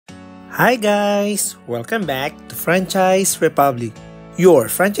Hi guys! Welcome back to Franchise Republic, your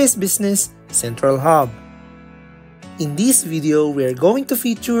franchise business central hub. In this video, we're going to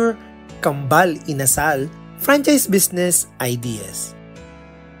feature KAMBL INASAL franchise business ideas.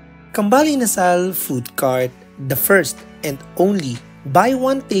 KAMBL INASAL food cart, the first and only buy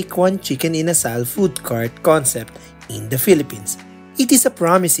one take one chicken INASAL food cart concept in the Philippines. It is a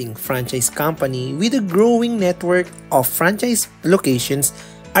promising franchise company with a growing network of franchise locations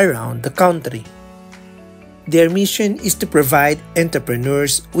around the country. Their mission is to provide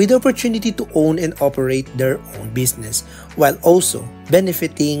entrepreneurs with the opportunity to own and operate their own business while also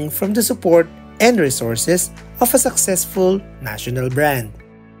benefiting from the support and resources of a successful national brand.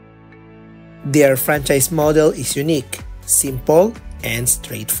 Their franchise model is unique, simple, and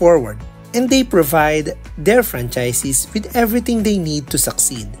straightforward, and they provide their franchisees with everything they need to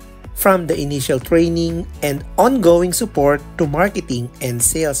succeed, from the initial training and ongoing support to marketing and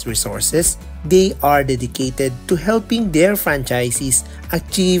sales resources. They are dedicated to helping their franchisees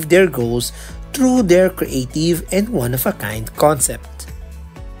achieve their goals through their creative and one-of-a-kind concept.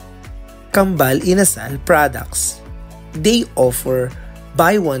 KAMBL INASAL products. They offer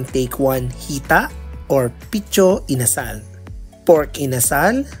buy one take one hita or picho inasal, pork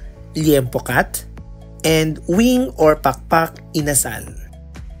inasal, liempo cat, and wing or pakpak inasal.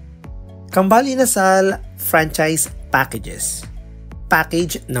 KAMBL INASAL franchise packages.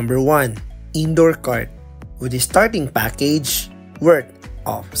 Package number 1, indoor cart, with a starting package worth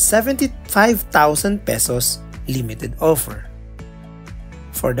of 75,000 pesos limited offer.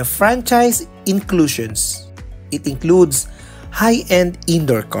 For the franchise inclusions, it includes high-end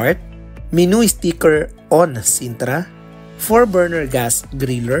indoor cart, menu sticker on Sintra, 4-burner gas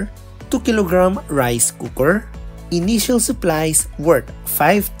griller, 2-kilogram rice cooker, initial supplies worth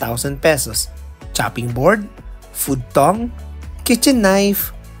 5,000 pesos, chopping board, food tong, kitchen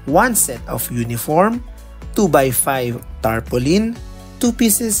knife, 1 set of uniform, 2x5 tarpaulin, 2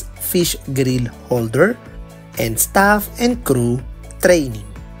 pieces fish grill holder, and staff and crew training.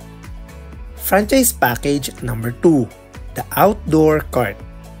 Franchise package number 2, the outdoor cart,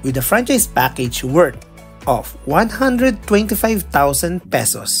 with a franchise package worth of 125,000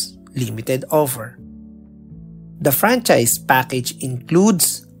 pesos limited offer. The franchise package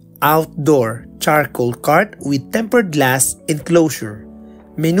includes outdoor charcoal cart with tempered glass enclosure,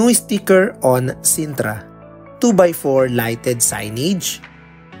 menu sticker on Sintra, 2x4 lighted signage,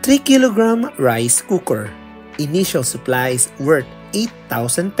 3-kilogram rice cooker, initial supplies worth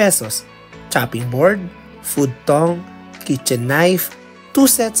 8,000 pesos, chopping board, food tong, kitchen knife, 2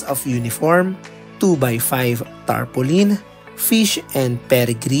 sets of uniform, 2x5 tarpaulin, fish and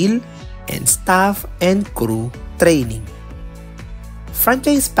peri grill, and staff and crew training.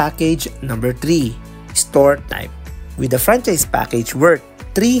 Franchise package number 3, store type, with a franchise package worth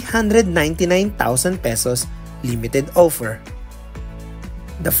 399,000 pesos limited offer.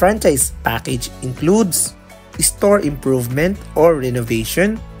 The franchise package includes store improvement or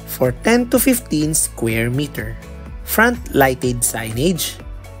renovation for 10 to 15 square meter, front lighted signage,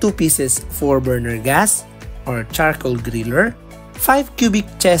 2 pieces 4-burner gas or charcoal griller, 5 cubic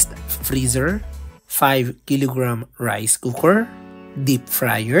chest freezer, 5-kilogram rice cooker, deep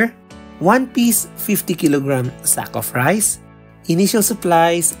fryer, 1 piece 50-kilogram sack of rice, initial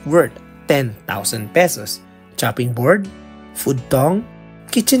supplies worth 10,000 pesos, chopping board, food tong,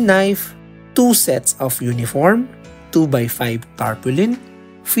 kitchen knife, 2 sets of uniform, 2x5 tarpaulin,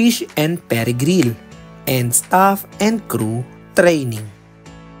 fish and peri grill, and staff and crew training.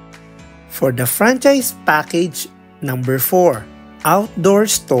 For the franchise package number 4, outdoor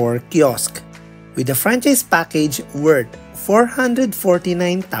store kiosk, with a franchise package worth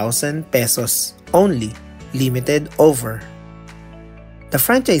 449,000 pesos only, limited offer. The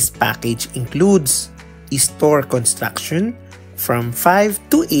franchise package includes store construction from 5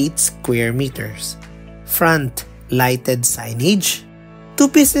 to 8 square meters, front lighted signage, 2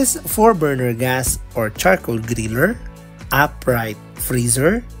 pieces 4-burner gas or charcoal griller, upright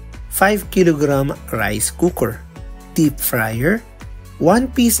freezer, 5-kilogram rice cooker, deep fryer, 1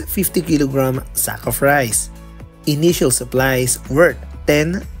 piece 50-kilogram sack of rice, initial supplies worth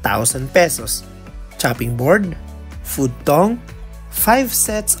 10,000 pesos, chopping board, food tong, 5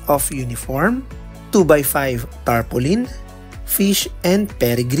 sets of uniform, 2x5 tarpaulin, fish and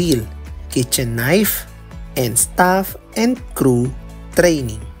peri grill, kitchen knife, and staff and crew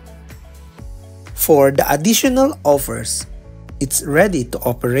training. For the additional offers, it's ready to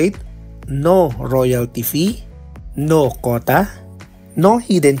operate, no royalty fee, no quota, no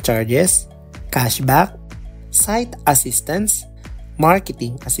hidden charges, cashback, site assistance,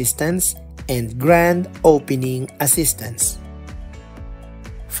 marketing assistance, and grand opening assistance.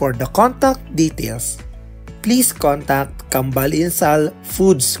 For the contact details, please contact KAMBAL INASAL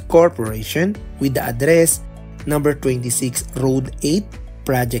Foods Corporation with the address number 26 Road 8,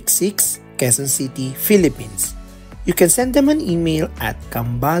 Project 6, Quezon City, Philippines. You can send them an email at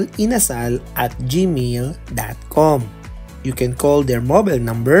kambalinasal@gmail.com. You can call their mobile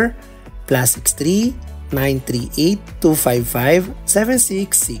number +63 938 255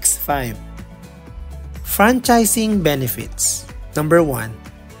 7665. Franchising benefits. Number 1.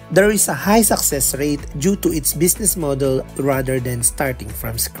 There is a high success rate due to its business model rather than starting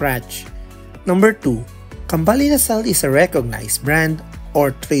from scratch. Number 2. KAMBAL INASAL is a recognized brand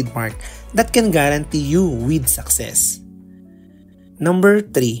or trademark that can guarantee you with success. Number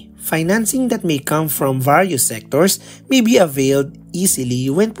 3. Financing that may come from various sectors may be availed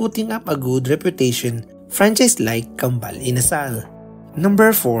easily when putting up a good reputation franchise like KAMBAL INASAL.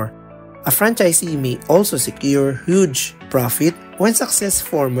 Number 4. A franchisee may also secure huge profit when success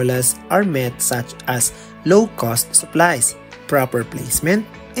formulas are met, such as low-cost supplies, proper placement,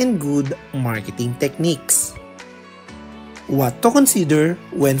 and good marketing techniques. What to consider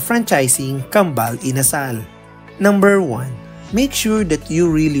when franchising KAMBAL INASAL? Number 1. Make sure that you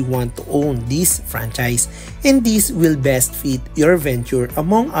really want to own this franchise and this will best fit your venture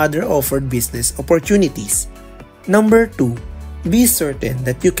among other offered business opportunities. Number 2. Be certain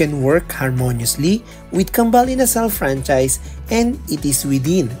that you can work harmoniously with KAMBAL INASAL franchise and it is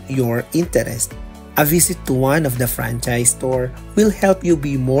within your interest. A visit to one of the franchise store will help you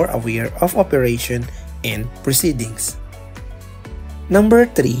be more aware of operation and proceedings. Number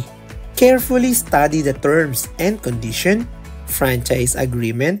 3. Carefully study the terms and condition, franchise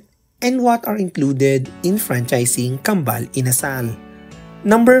agreement, and what are included in franchising KAMBAL INASAL.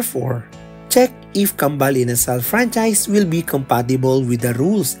 Number 4. Check if KAMBAL INASAL franchise will be compatible with the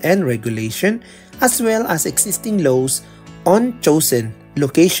rules and regulation as well as existing laws on chosen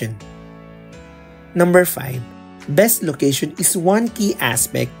location. Number 5. Best location is one key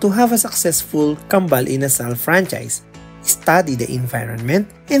aspect to have a successful KAMBAL INASAL franchise. Study the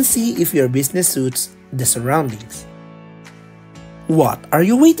environment and see if your business suits the surroundings. What are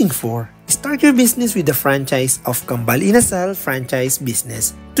you waiting for? Start your business with the franchise of KAMBAL INASAL franchise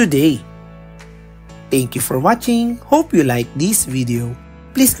business today. Thank you for watching. Hope you liked this video.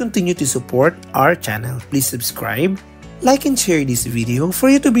 Please continue to support our channel. Please subscribe, like, and share this video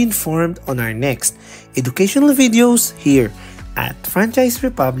for you to be informed on our next educational videos here at Franchise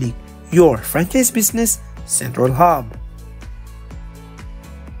Republic, your franchise business central hub.